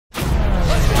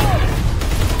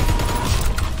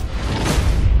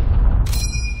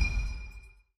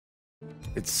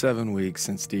It's 7 weeks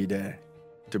since D-Day.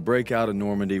 To break out of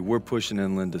Normandy, we're pushing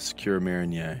inland to secure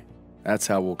Marigny. That's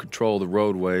how we'll control the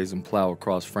roadways and plow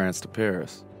across France to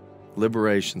Paris.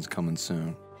 Liberation's coming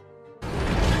soon.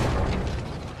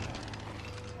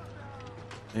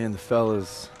 Me and the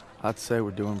fellas, I'd say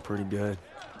we're doing pretty good.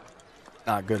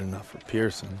 Not good enough for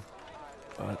Pearson,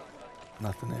 but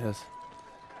nothing is.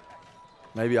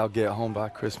 Maybe I'll get home by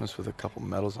Christmas with a couple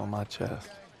medals on my chest.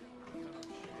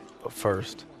 But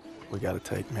first, we gotta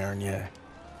take Marigny.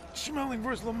 Schmeling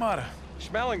versus LaMotta.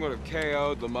 Schmeling would have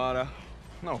KO'd LaMotta.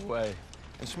 No way.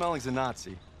 And Schmeling's a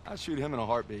Nazi. I'd shoot him in a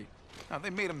heartbeat. Now, they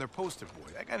made him their poster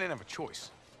boy. That guy didn't have a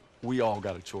choice. We all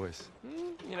got a choice.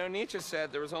 You know, Nietzsche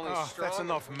said there was only strong... That's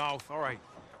enough mouth. All right.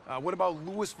 What about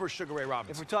Lewis versus Sugar Ray If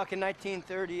Robinson? we're talking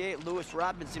 1938, Lewis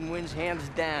Robinson wins hands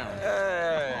down.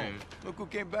 Hey! Look who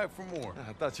came back for more.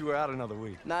 I thought you were out another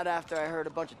week. Not after I heard a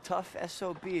bunch of tough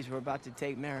SOBs were about to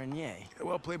take Marigny. Yeah,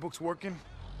 well, playbook's working.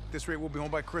 At this rate, we'll be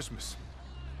home by Christmas.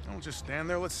 Don't just stand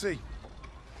there. Let's see.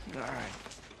 All right.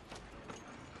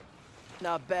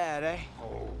 Not bad, eh?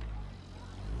 Oh.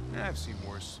 I've seen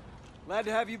worse. Glad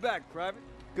to have you back, Private.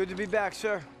 Good to be back,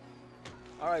 sir.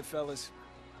 All right, fellas.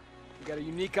 We got a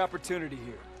unique opportunity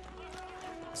here.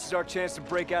 This is our chance to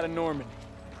break out of Normandy.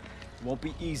 It won't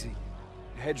be easy.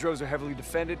 The hedgerows are heavily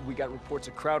defended. We got reports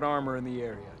of Kraut armor in the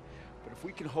area. But if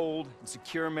we can hold and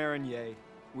secure Marigny,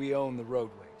 we own the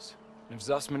roadways. And if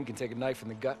Zussman can take a knife in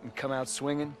the gut and come out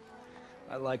swinging,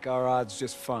 I like our odds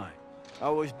just fine.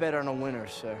 Always bet on a winner,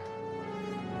 sir.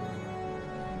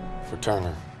 For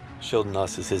Turner, shielding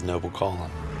us is his noble calling.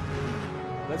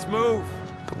 Let's move.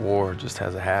 The war just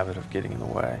has a habit of getting in the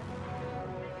way.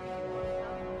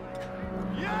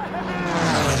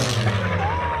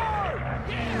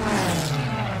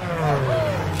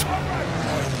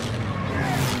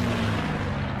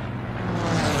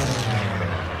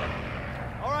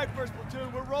 All right, first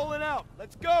platoon, we're rolling out.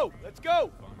 Let's go. Let's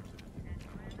go.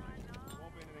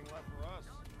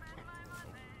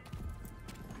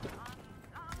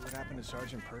 What happened to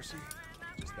Sergeant Percy?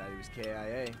 Just that he was KIA.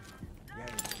 Yeah,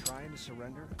 he was trying to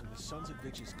surrender, and the Sons of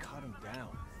Bitches cut him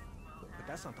down. But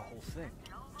that's not the whole thing.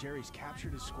 Jerry's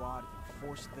captured his squad and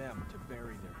forced them to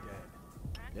bury their dead.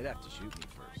 They'd have to shoot me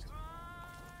first.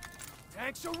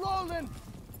 Tanks are rolling!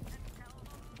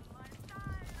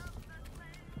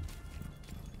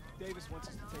 Davis wants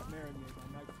us to take Marigny by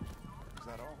nightfall. Is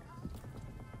that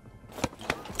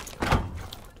all?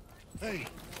 Hey.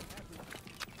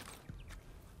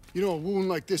 You know, a wound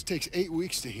like this takes 8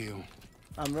 weeks to heal.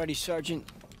 I'm ready, Sergeant.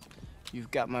 You've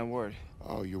got my word.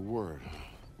 Oh, your word, huh?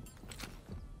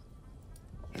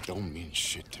 That don't mean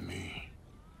shit to me.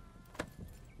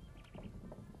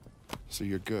 So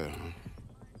you're good, huh?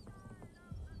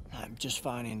 I'm just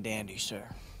fine and dandy, sir.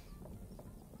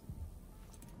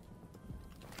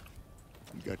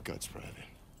 You got guts, Private.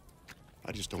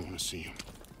 I just don't want to see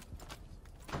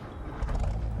them.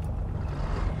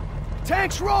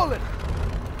 Tanks rolling!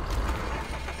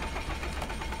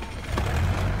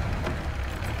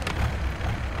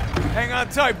 Hang on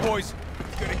tight, boys.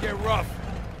 It's gonna get rough.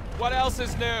 What else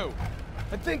is new?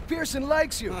 I think Pearson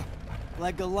likes you.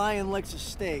 Like a lion likes a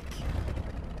steak.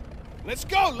 Let's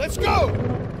go! Let's go!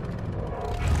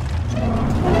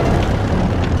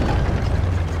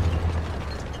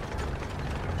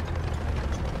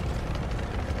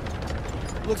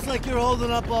 Looks like you're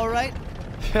holding up all right.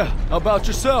 Yeah, how about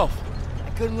yourself? I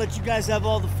couldn't let you guys have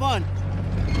all the fun.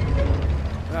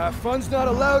 Fun's not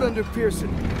allowed under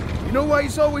Pearson. You know why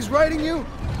he's always writing you?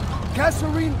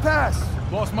 Kasserine Pass.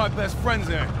 Lost my best friends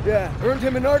there. Yeah, earned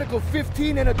him an Article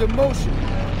 15 and a demotion.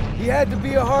 He had to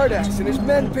be a hard ass, and his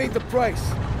men paid the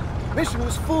price. Mission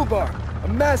was Fubar, a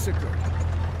massacre.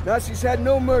 Nazis had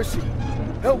no mercy.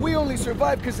 Hell, we only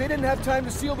survived because they didn't have time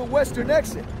to seal the western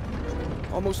exit.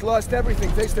 Almost lost everything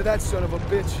thanks to that son of a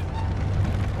bitch.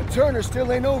 And Turner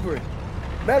still ain't over it.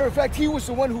 Matter of fact, he was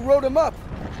the one who wrote him up.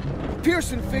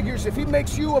 Pearson figures if he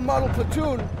makes you a model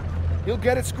platoon, he'll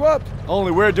get it scrubbed.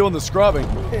 Only we're doing the scrubbing.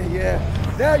 Yeah,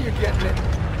 now you're getting it.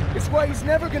 It's why he's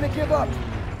never gonna give up.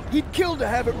 He'd kill to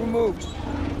have it removed.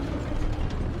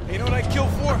 Hey, you know what I'd kill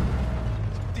for?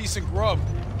 Some decent grub.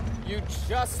 You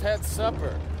just had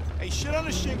supper. Hey, shit on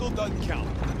a shingle doesn't count.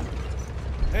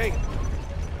 Hey,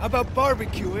 how about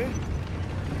barbecue, eh?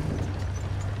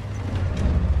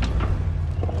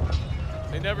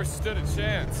 They never stood a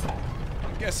chance.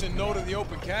 I'm guessing no to the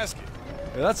open casket.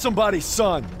 Yeah, that's somebody's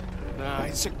son. Nah,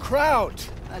 it's a crowd.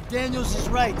 Daniels is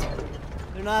right.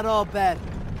 They're not all bad.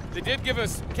 They did give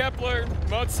us Kepler,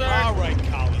 Mozart. All right,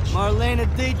 college. Marlena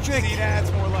Dietrich. See, that's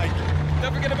more like it.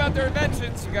 Don't forget about their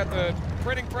inventions. You got the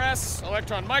printing press,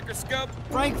 electron microscope.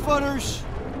 Frankfurters.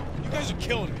 You guys are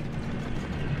killing me.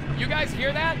 You guys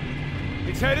hear that?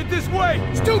 It's headed this way!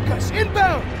 Stukas,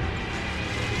 inbound!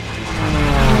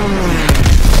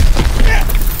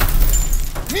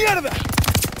 Mierda!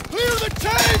 Clear the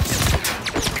tanks!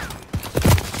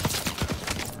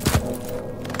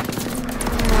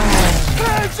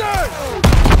 Panzers!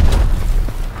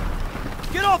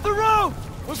 Get off the road!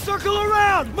 We'll circle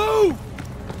around! Move!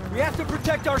 We have to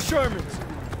protect our Shermans.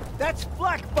 That's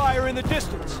flak fire in the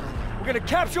distance. We're gonna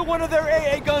capture one of their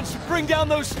AA guns to bring down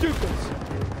those Stukas.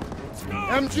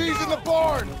 MG's in the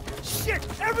barn! Shit!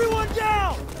 Everyone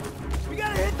down! We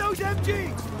gotta hit those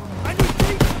MGs! I need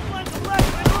teams to flank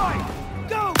left and right!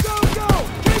 Go, go, go!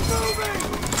 Keep moving!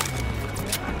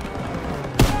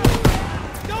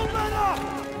 Don't let up!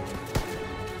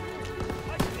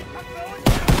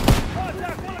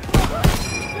 Contact 1 o'clock!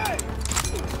 Okay!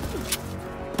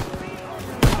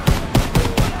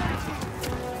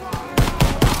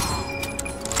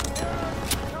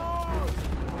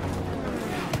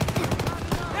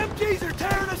 MGs are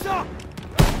tearing us up!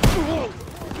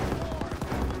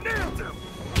 Nailed him!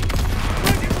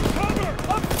 Ready for cover!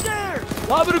 Upstairs!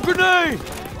 Lobbing a grenade!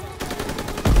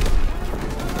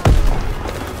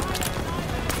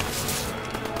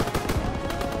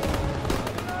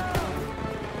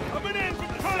 Coming in from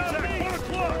the contact! 1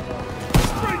 o'clock!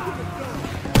 Straight to the gun!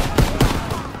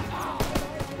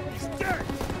 He's dead!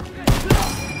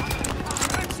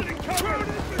 Exiting cover!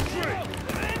 Infantry!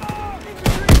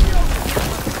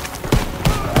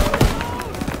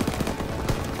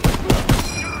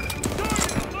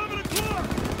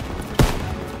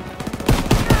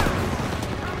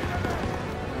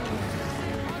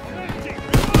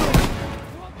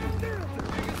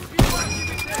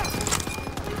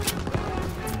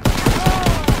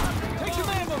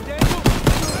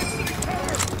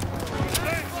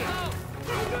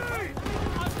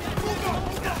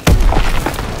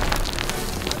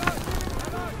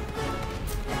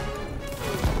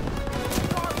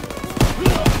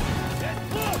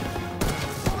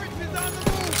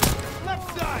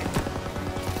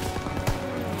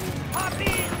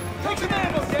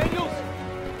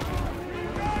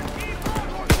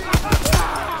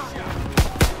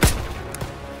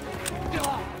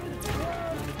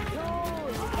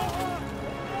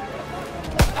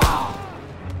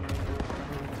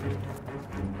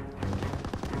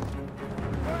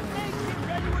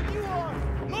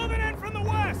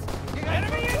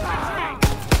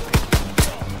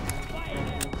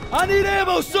 I need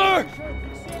ammo, sir!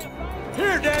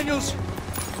 Here, Daniels!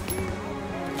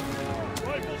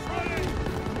 Rifles ready!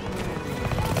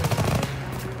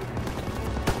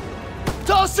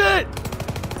 Toss it!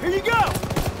 Here you go!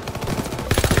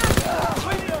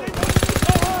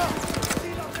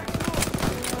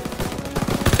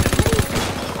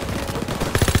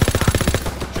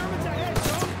 Germans ahead,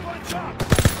 Jones! Punch up!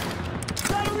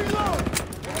 Gotta reload!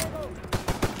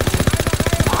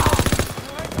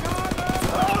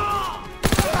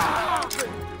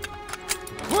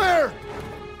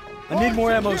 I need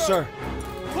more ammo, sir.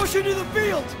 Push into the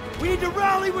field! We need to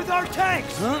rally with our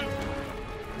tanks! Huh?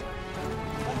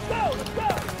 Let's go! Let's go!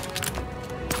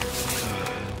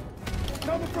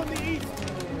 Coming from the east.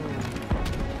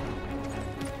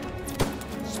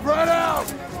 Spread out!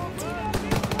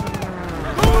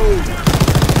 Move!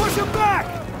 Push them back!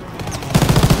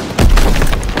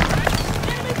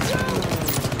 Enemy two!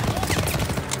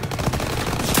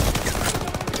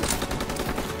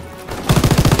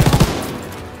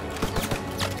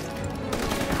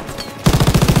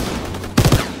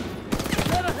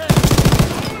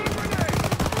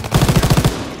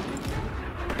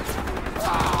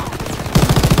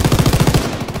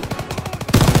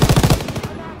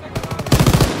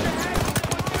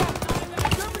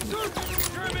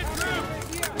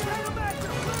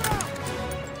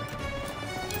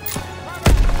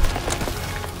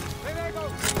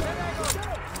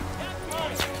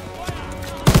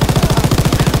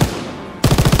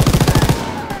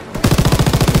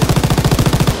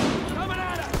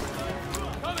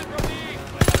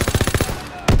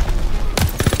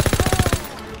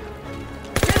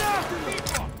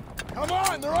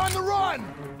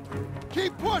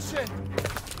 Keep pushing!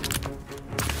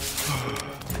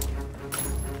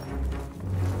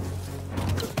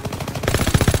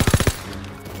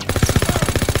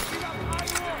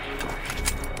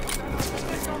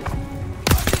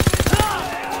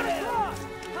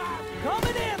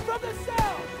 Coming in from the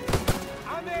south!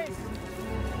 I'm in.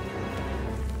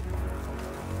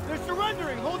 They're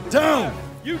surrendering! Hold your Down! fire.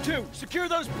 You two, secure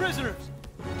those prisoners!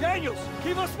 Daniels,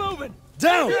 keep us moving!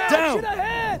 Down! Action Down!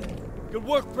 ahead! Good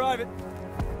work, Private.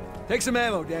 Take some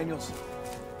ammo, Daniels.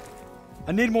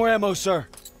 I need more ammo, sir.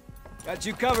 Got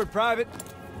you covered, Private.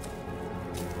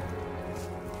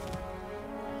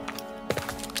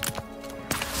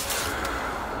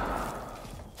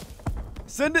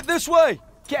 Send it this way!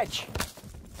 Catch!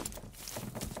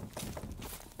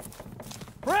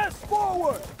 Press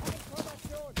forward!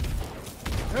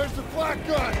 There's the flak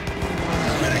gun!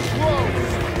 Getting close!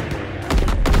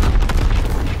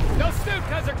 Those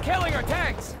Stukas are killing our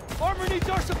tanks! Armor needs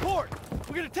our support!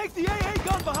 We're gonna take the AA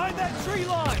gun behind that tree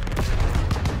line!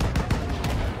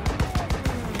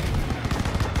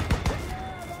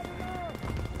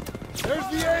 There's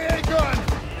the AA gun!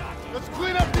 Let's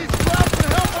clean up these traps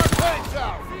and help our tanks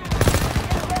out!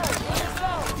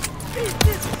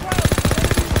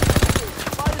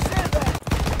 By the sandbag!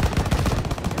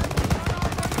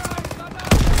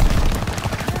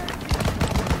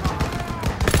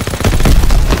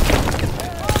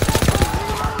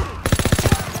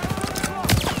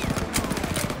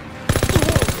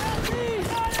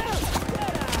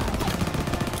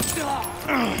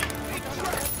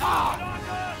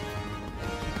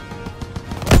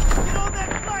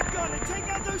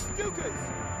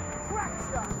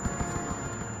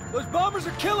 Those bombers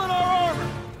are killing our armor!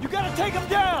 You gotta take them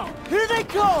down! Here they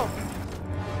come!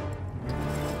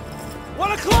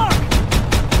 1 o'clock!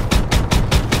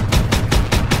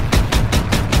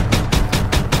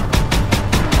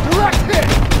 Direct hit!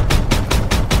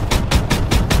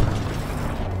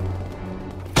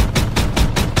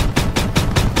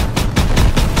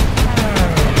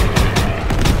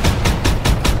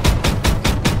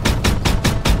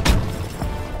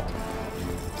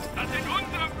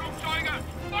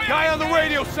 Guy on the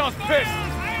radio sounds pissed!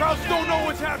 Crowds don't know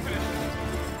what's happening!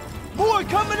 More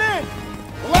coming in!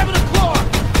 11 o'clock!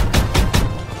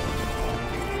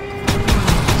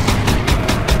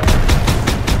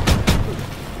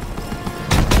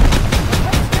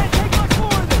 Can't take much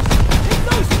more of this! Hit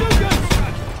those Stukas!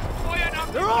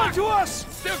 They're on to us!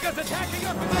 Stukas attacking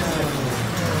our position!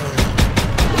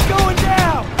 It's going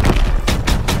down!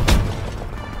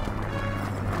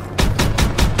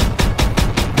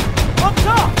 Up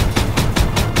top!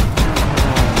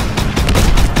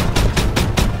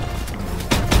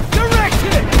 Direct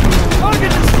hit!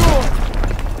 Target destroyed!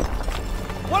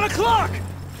 1 o'clock!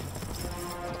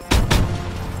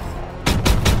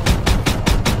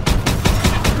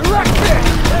 Direct hit!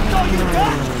 That's all you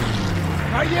got?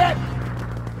 Not yet!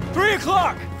 3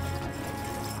 o'clock!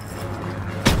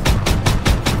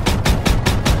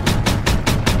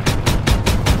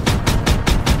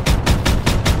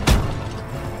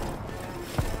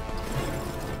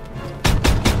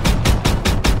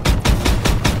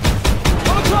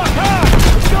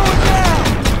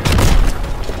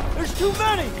 Too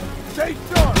many! Stay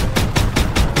sharp!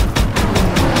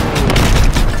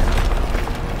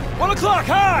 1 o'clock,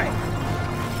 high!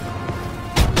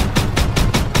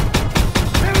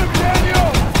 Hit him, Daniel!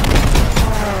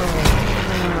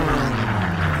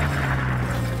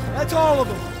 That's all of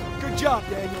them. Good job,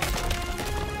 Daniel.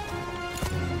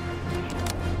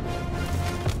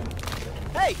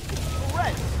 Hey!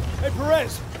 Perez! Hey,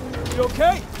 Perez, you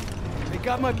okay? They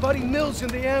got my buddy Mills in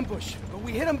the ambush, but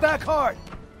we hit him back hard.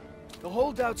 The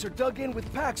holdouts are dug in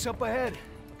with packs up ahead.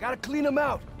 Gotta clean them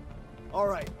out. All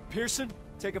right, Pearson,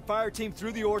 take a fire team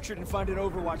through the orchard and find an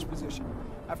overwatch position.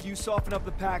 After you soften up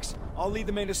the packs, I'll lead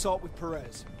the main assault with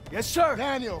Perez. Yes, sir.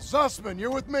 Daniel, Zussman, you're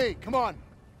with me. Come on.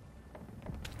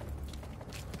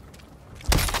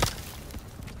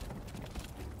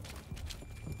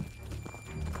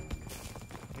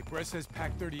 Hey, Brett says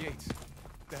Pack 38s.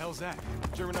 The hell's that?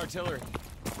 German artillery.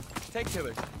 Tank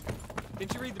killers.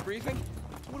 Didn't you read the briefing?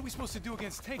 What are we supposed to do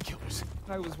against tank killers?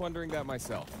 I was wondering that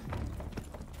myself.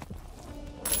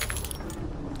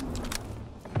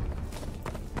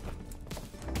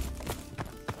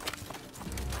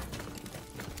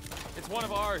 It's one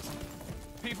of ours.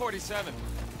 P-47.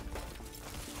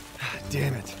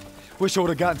 Damn it. Wish I would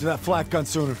have gotten to that flak gun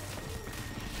sooner.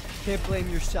 Can't blame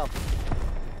yourself.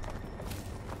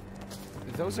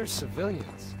 Those are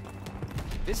civilians.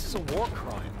 This is a war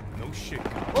crime. No shit.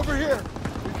 Over here!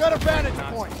 We've got a vantage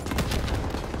point!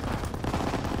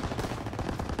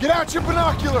 Get out your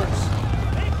binoculars!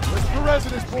 There's Perez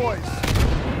and his boys.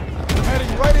 We're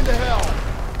heading right into hell.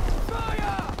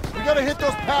 We gotta hit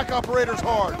those pack operators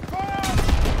hard.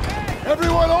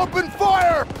 Everyone open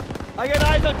fire! I got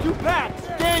eyes on 2 packs.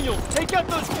 Daniel, take out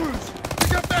those crews.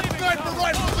 Pick up that sniper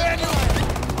rifle, Daniel!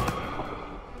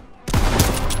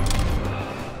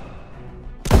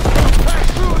 Pack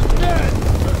crew is dead!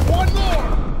 There's one more!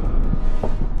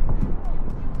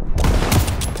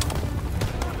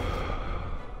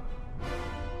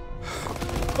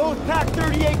 Those Pack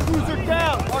 38 crews are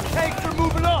down. Our tanks are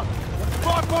moving up.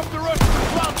 Prop up the rest of the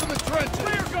Krauts in the trenches!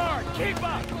 Rear guard, keep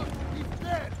up. He's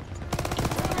dead!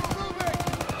 Keep moving!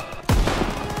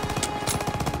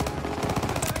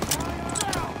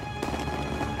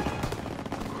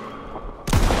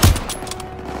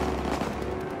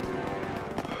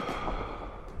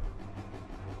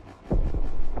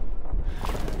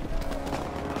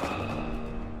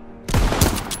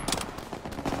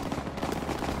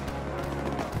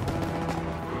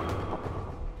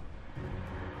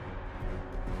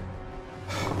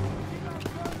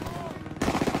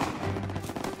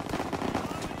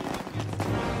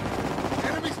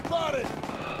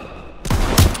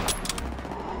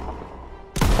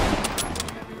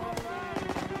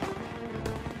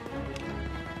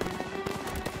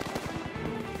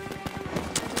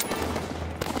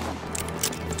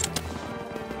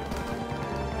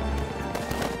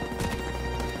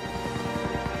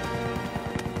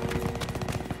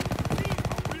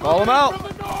 Call him out. From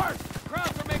the north!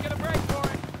 Crowds are making a break for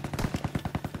it.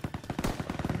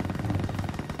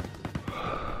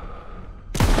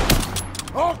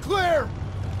 All clear!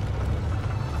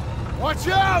 Watch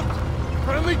out!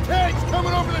 Friendly tanks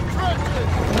coming over the trenches!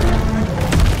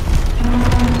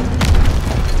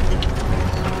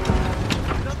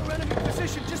 Another enemy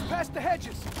position just past the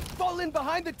hedges. Fall in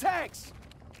behind the tanks.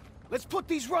 Let's put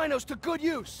these rhinos to good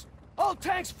use. All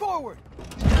tanks forward!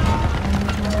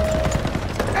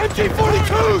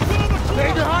 MG-42s!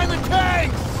 Stay behind the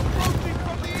tanks!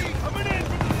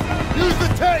 Use the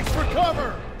tanks for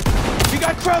cover! We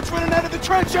got crowds running out of the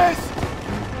trenches!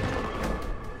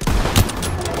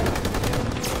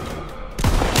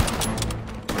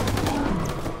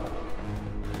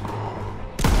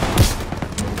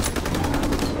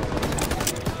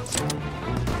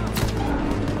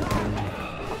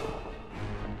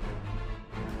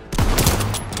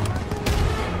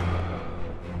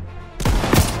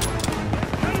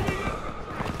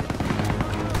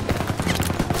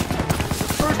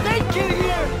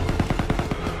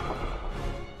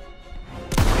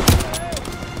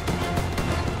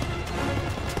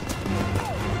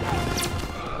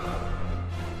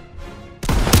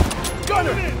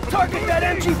 Target that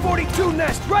MG-42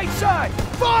 nest, right side!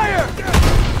 Fire!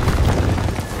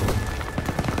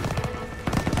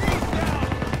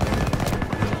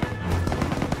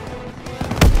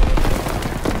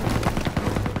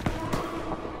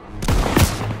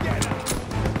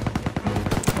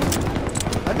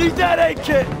 I need that aid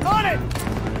kit! On it!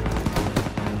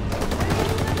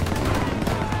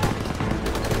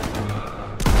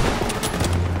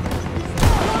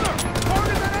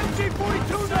 Target that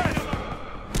MG-42 nest!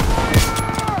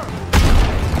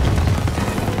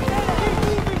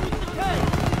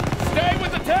 Stay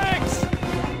with the tanks!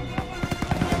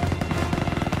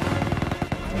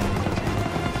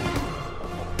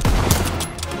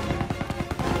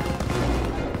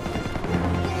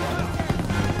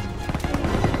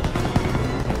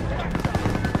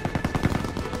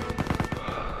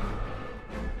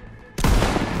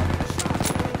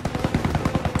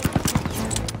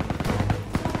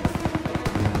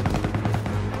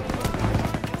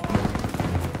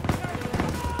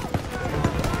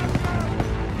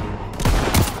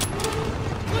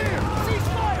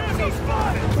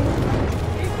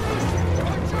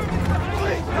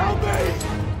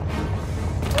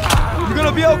 You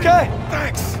gonna be okay?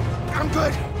 Thanks! I'm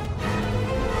good!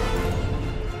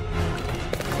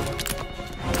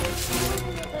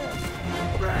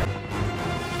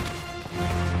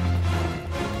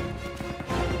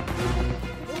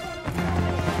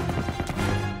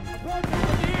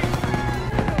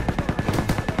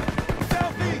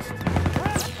 Southeast!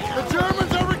 The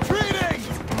Germans are retreating!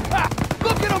 Ah,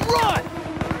 look at them run!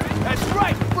 That's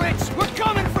right, Fritz! We're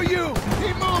coming for you!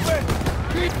 Keep moving!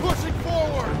 Keep pushing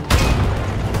forward!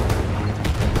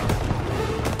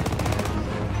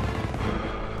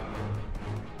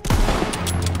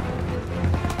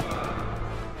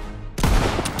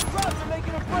 Crowds are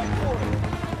making a break for it!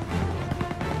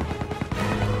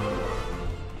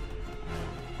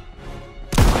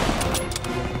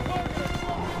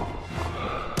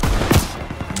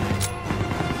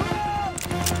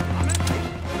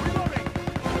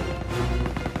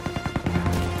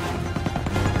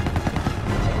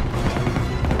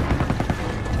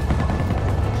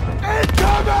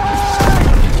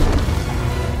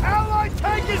 Allied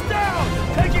tank is down!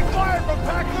 Taking fire from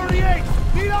Pack 38!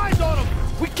 Need eyes on them!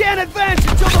 We can't advance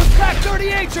until those Pack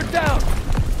 38s are down!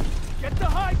 Get the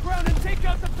high ground and take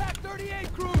out the Pack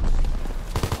 38 crews!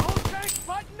 All tanks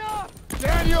button up!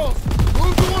 Daniels!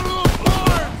 Move to one of those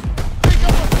barns! Pick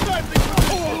up a friendly!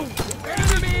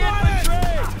 Enemy infantry!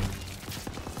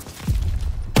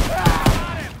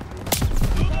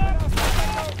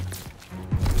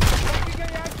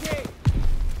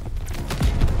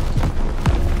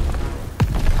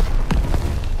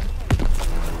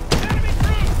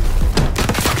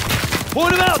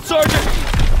 Point him out, Sergeant!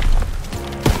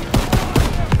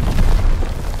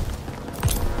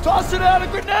 Tossing out a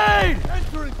grenade!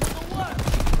 Entering from the left!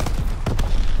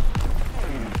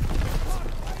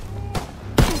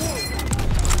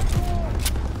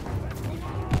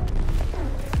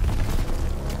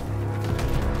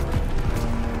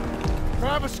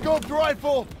 Grab a scoped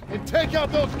rifle and take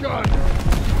out those guns!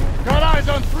 Got eyes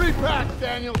on 3 packs,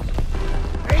 Daniels!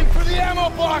 Aim for the ammo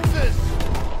boxes!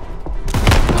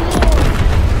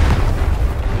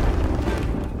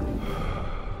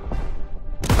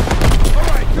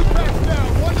 Alright, 2 packs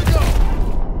down, 1 to go!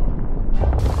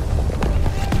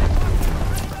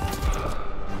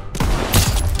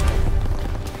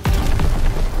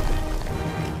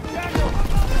 Daniels,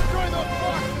 destroy those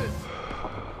boxes!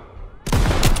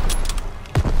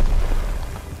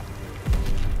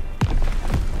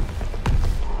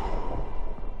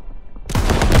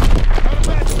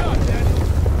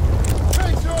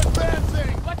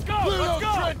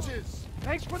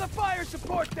 Thanks for the fire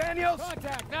support, Daniels!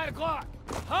 Contact, 9 o'clock.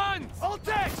 Huns! All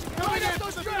tanks! Coming in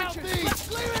those trenches! Let's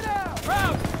clear it out!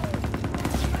 Route!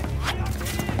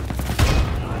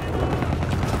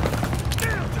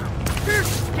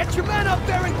 Pierce, get your men up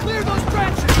there and clear those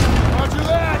trenches! Roger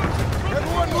that!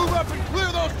 Everyone move up and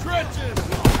clear those trenches!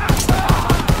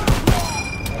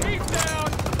 Keep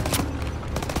down!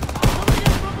 Coming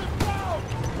in from the south!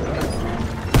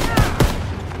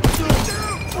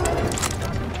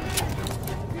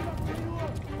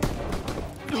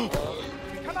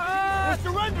 Come on! We're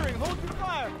surrendering! Hold your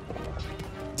fire!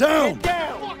 Down! Get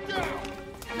down! Fuck down!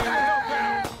 Get the hell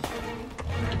down!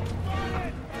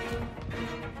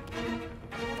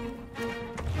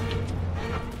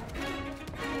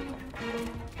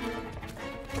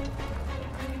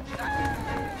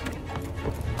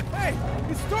 Hey,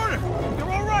 it's Turner!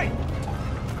 They're all right!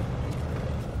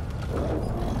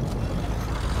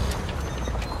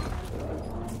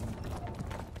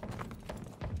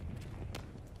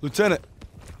 Lieutenant.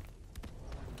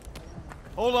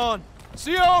 Hold on.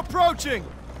 CO approaching!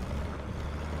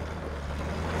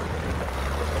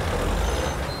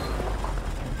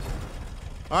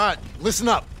 All right, listen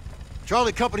up.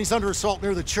 Charlie Company's under assault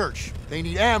near the church. They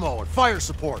need ammo and fire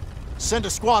support. Send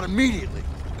a squad immediately.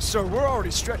 Sir, we're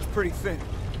already stretched pretty thin.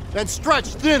 Then stretch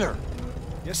thinner.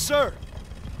 Yes, sir.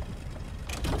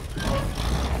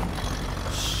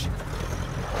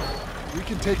 We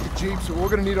can take the jeep, so we're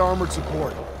gonna need armored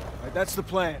support. Right, that's the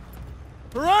plan.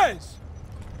 Perez!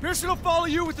 Pearson will follow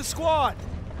you with the squad.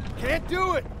 Can't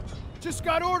do it! Just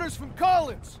got orders from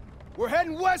Collins. We're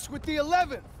heading west with the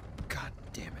 11th. God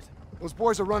damn it. Those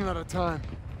boys are running out of time.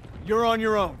 You're on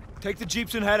your own. Take the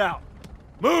jeeps and head out.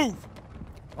 Move!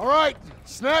 All right,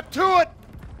 snap to it!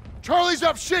 Charlie's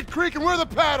up Shit Creek and we're the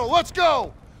paddle. Let's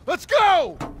go! Let's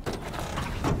go!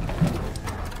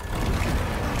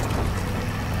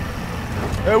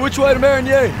 Hey, which way to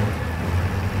Marigny?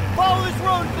 Follow this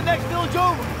road to the next village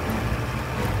over.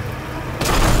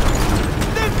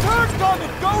 Then turn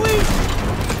coming! Go east!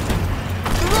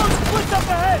 The road splits up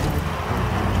ahead!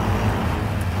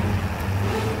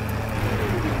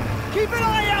 Keep an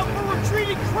eye out for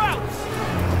retreating Krauts!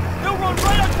 They'll run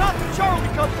right on top of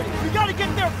Charlie Company! We gotta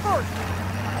get there first!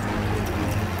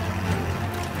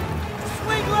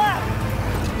 Swing left!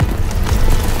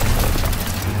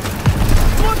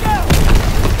 Look out!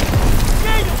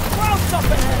 Native Krauts up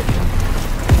ahead!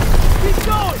 Keep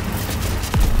going!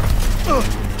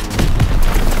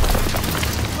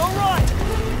 Go right!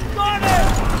 Got it!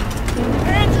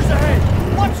 Panzers ahead!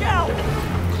 Watch out!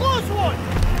 Close one!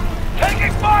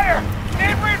 Taking fire!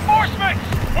 Need reinforcements!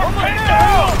 We're pinned down!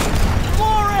 down!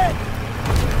 Floor it!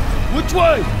 Which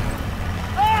way?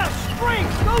 Ah! Straight!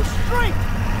 Go straight!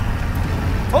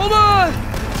 Hold on!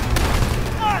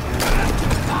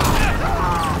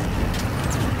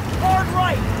 Hard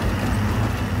right!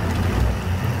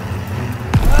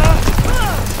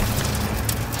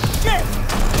 Shit!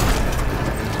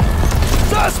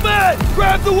 Suspect!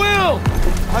 Grab the wheel!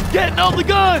 I'm getting on the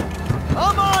gun!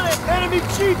 I'm on it! Enemy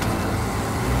jeep!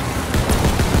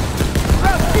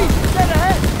 Grab jeep! Dead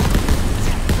ahead!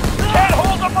 Can't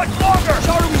hold them much longer!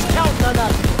 Charlie's counting on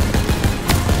us!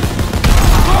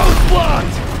 Road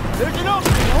blocked! There's an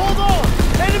opening! Hold on!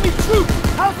 Enemy troops!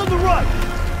 House on the right!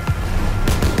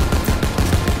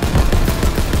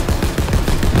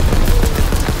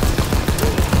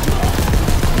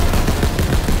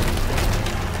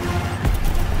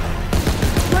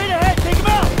 Straight ahead! Take him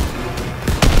out!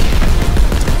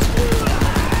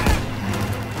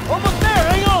 Almost there!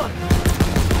 Hang on!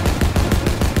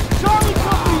 Charlie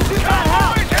Company's in that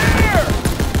house! Here!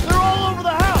 They're all over the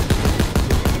house!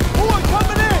 Boy,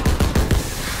 coming in!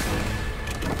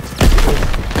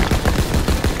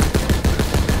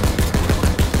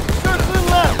 Circling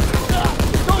left!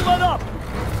 Don't let up!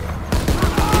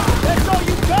 That's all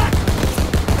you got?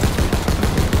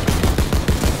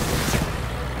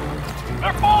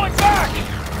 They're falling back!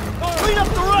 Clean up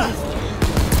the rest!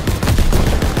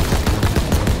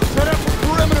 Set up a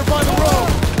perimeter by the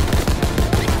road.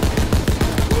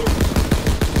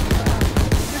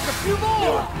 Just a few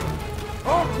more!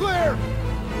 All clear!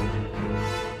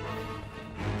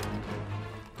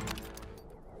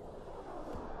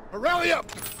 Rally up!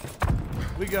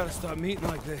 We gotta stop meeting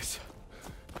like this.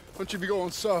 Don't you be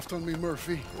going soft on me,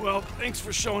 Murphy. Well, thanks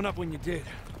for showing up when you did.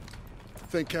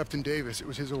 Thank Captain Davis. It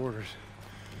was his orders.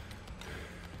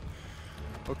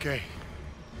 Okay.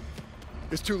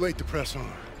 It's too late to press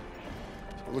on.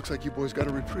 It looks like you boys got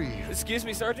a reprieve. Excuse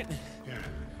me, Sergeant. Yeah.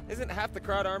 Isn't half the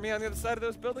crowd army on the other side of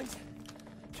those buildings?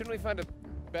 Shouldn't we find a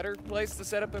better place to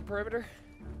set up a perimeter?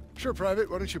 Sure, Private.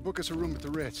 Why don't you book us a room at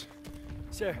the Ritz?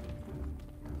 Sir.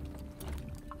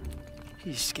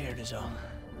 He's scared as all.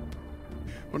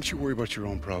 Why don't you worry about your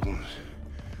own problems?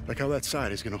 Like how that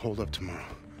side is gonna hold up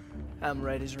tomorrow. I'm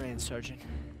right as rain, Sergeant.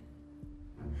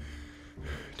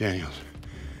 Daniels,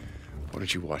 why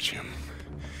don't you watch him?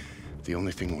 The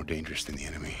only thing more dangerous than the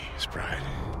enemy is pride.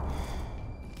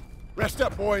 Rest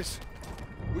up, boys.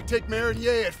 We take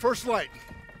Meridier at first light.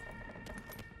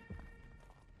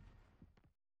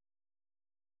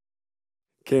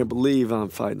 Can't believe I'm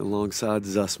fighting alongside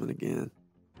Zussman again.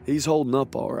 He's holding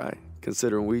up all right,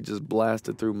 considering we just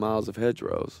blasted through miles of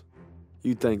hedgerows.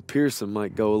 You'd think Pearson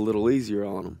might go a little easier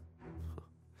on him.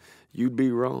 You'd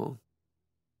be wrong.